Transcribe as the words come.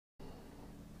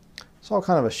Saw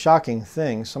kind of a shocking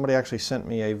thing. Somebody actually sent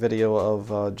me a video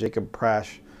of Jacob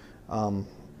Prasch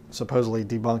supposedly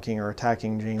debunking or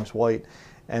attacking James White,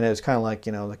 and it was kind of like,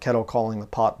 the kettle calling the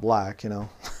pot black.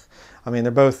 I mean,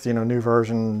 they're both, New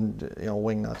Version,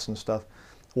 wing nuts and stuff,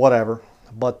 whatever.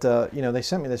 But, they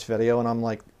sent me this video, and I'm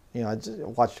like, I just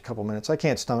watched a couple minutes. I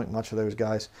can't stomach much of those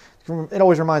guys. It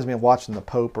always reminds me of watching the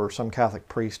Pope or some Catholic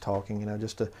priest talking,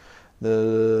 just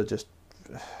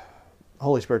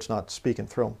Holy Spirit's not speaking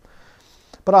through them.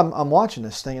 But I'm watching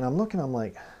this thing, and I'm looking, I'm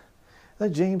like, that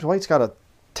James White's got a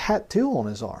tattoo on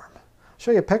his arm. I'll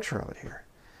show you a picture of it here.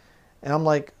 And I'm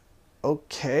like,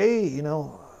 okay,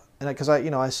 and because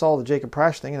I saw the Jacob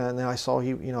Prasch thing, and then I saw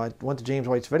I went to James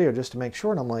White's video just to make sure,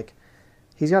 and I'm like,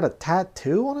 he's got a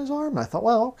tattoo on his arm. And I thought,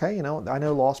 well, okay, I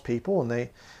know lost people, and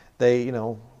they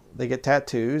get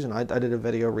tattoos, and I did a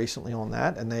video recently on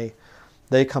that, and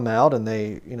they come out and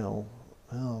they,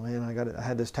 oh man, I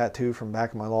had this tattoo from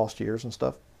back in my lost years and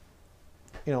stuff.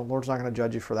 Lord's not going to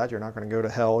judge you for that. You're not going to go to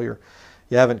hell. You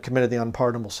haven't committed the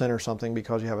unpardonable sin or something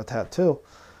because you have a tattoo.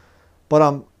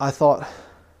 But I thought,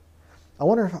 I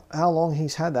wonder how long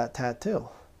he's had that tattoo.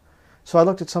 So I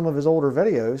looked at some of his older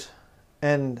videos,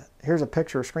 and here's a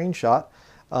picture, a screenshot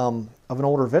of an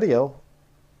older video.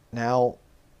 Now,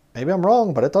 maybe I'm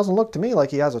wrong, but it doesn't look to me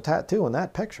like he has a tattoo in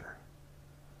that picture.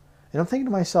 And I'm thinking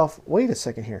to myself, wait a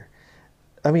second here.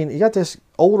 I mean, you got this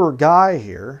older guy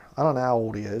here. I don't know how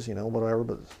old he is, whatever,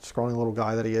 but scrawny little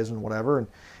guy that he is and whatever.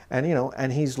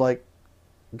 And he's like,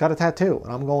 got a tattoo.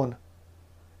 And I'm going,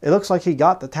 it looks like he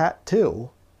got the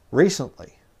tattoo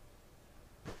recently.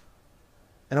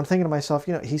 And I'm thinking to myself,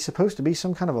 he's supposed to be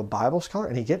some kind of a Bible scholar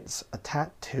and he gets a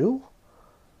tattoo?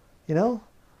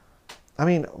 I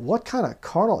mean, what kind of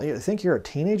carnal, you think you're a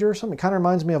teenager or something? It kind of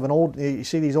reminds me of you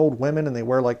see these old women and they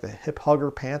wear like the hip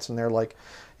hugger pants and they're like,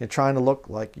 trying to look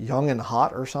like young and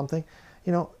hot or something,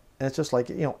 and it's just like,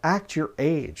 act your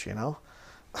age,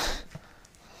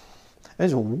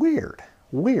 It's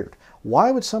weird. Why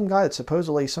would some guy that's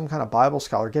supposedly some kind of Bible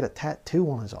scholar get a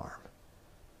tattoo on his arm?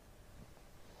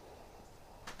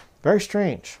 Very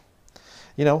strange,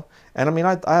 and I mean,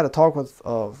 I had a talk with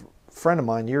a friend of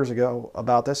mine years ago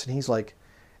about this, and he's like,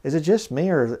 is it just me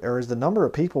or is the number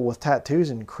of people with tattoos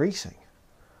increasing?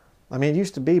 I mean, it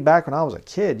used to be back when I was a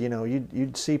kid,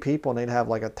 you'd see people and they'd have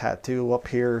like a tattoo up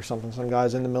here or something. Some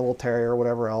guy's in the military or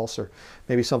whatever else, or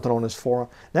maybe something on his forearm.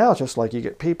 Now it's just like you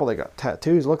get people, they got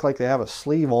tattoos, look like they have a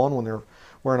sleeve on when they're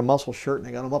wearing a muscle shirt, and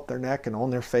they got them up their neck and on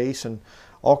their face and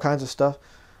all kinds of stuff.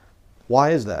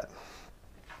 Why is that?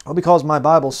 Well, because my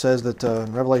Bible says that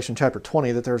in Revelation chapter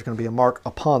 20 that there's going to be a mark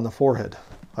upon the forehead.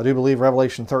 I do believe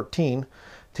Revelation 13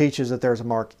 teaches that there's a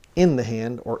mark in the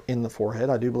hand or in the forehead.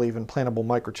 I do believe implantable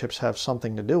microchips have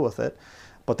something to do with it,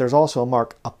 but there's also a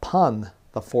mark upon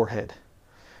the forehead.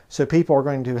 So people are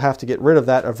going to have to get rid of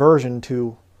that aversion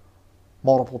to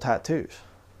multiple tattoos.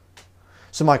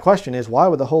 So my question is, why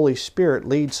would the Holy Spirit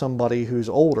lead somebody who's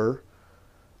older,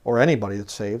 or anybody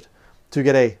that's saved, to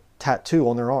get a tattoo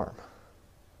on their arm?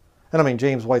 And I mean,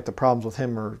 James White, the problems with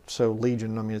him are so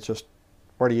legion. I mean, it's just,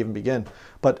 where do you even begin?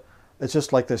 But it's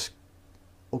just like this,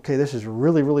 okay, this is a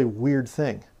really, really weird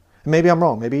thing. And maybe I'm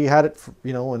wrong. Maybe he had it,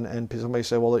 and somebody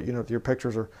say, well, your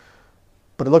pictures are,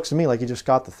 but it looks to me like he just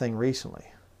got the thing recently.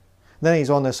 And then he's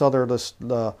on this other,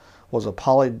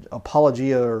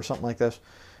 Apologia or something like this.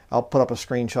 I'll put up a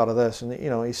screenshot of this. And,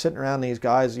 he's sitting around these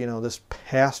guys, this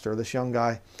pastor, this young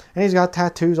guy, and he's got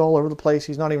tattoos all over the place.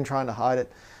 He's not even trying to hide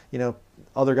it.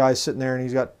 Other guys sitting there and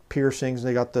he's got piercings and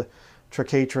they got the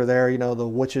triquetra there, the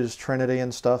witch's trinity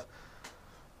and stuff.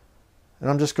 And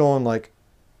I'm just going like,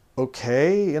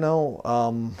 okay,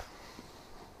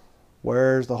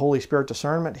 where's the Holy Spirit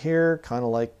discernment here? Kind of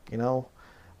like,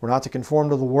 we're not to conform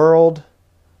to the world.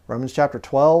 Romans chapter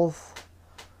 12,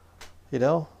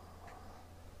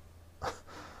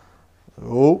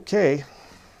 Okay.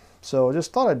 So I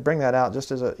just thought I'd bring that out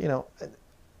just as a,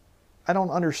 I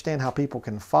don't understand how people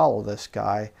can follow this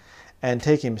guy and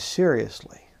take him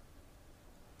seriously.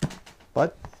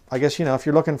 But I guess, if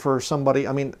you're looking for somebody,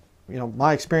 I mean,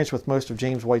 my experience with most of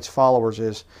James White's followers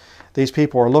is these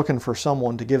people are looking for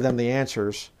someone to give them the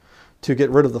answers to get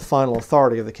rid of the final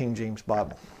authority of the King James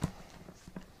Bible.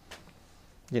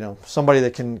 Somebody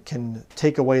that can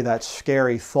take away that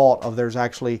scary thought of there's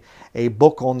actually a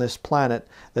book on this planet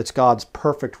that's God's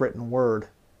perfect written word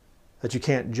that you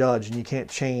can't judge and you can't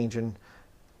change. And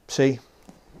see,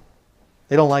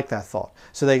 they don't like that thought.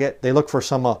 So they look for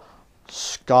some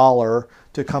scholar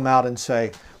to come out and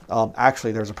say,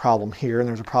 actually there's a problem here and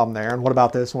there's a problem there, and what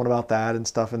about this and what about that and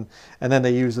stuff, and then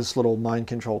they use this little mind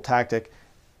control tactic.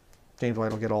 James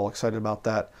White will get all excited about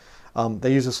that.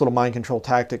 They use this little mind control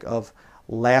tactic of,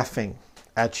 laughing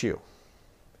at you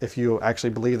if you actually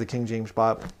believe the King James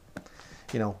Bible.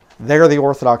 You know, they're the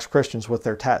Orthodox Christians with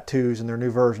their tattoos and their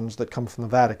new versions that come from the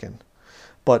Vatican.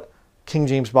 But King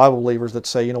James Bible believers that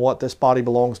say, you know what, this body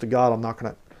belongs to God, I'm not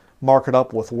going to mark it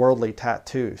up with worldly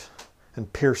tattoos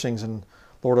and piercings and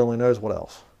Lord only knows what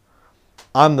else.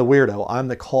 I'm the weirdo, I'm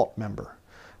the cult member,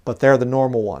 but they're the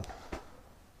normal one.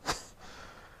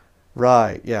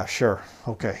 Right, yeah, sure,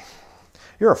 okay.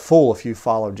 You're a fool if you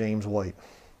follow James White.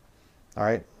 All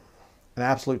right? An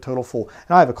absolute total fool.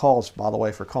 And I have a cause, by the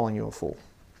way, for calling you a fool.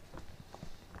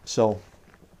 So,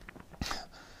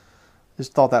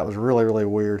 just thought that was really, really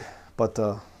weird. But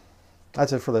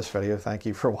that's it for this video. Thank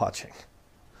you for watching.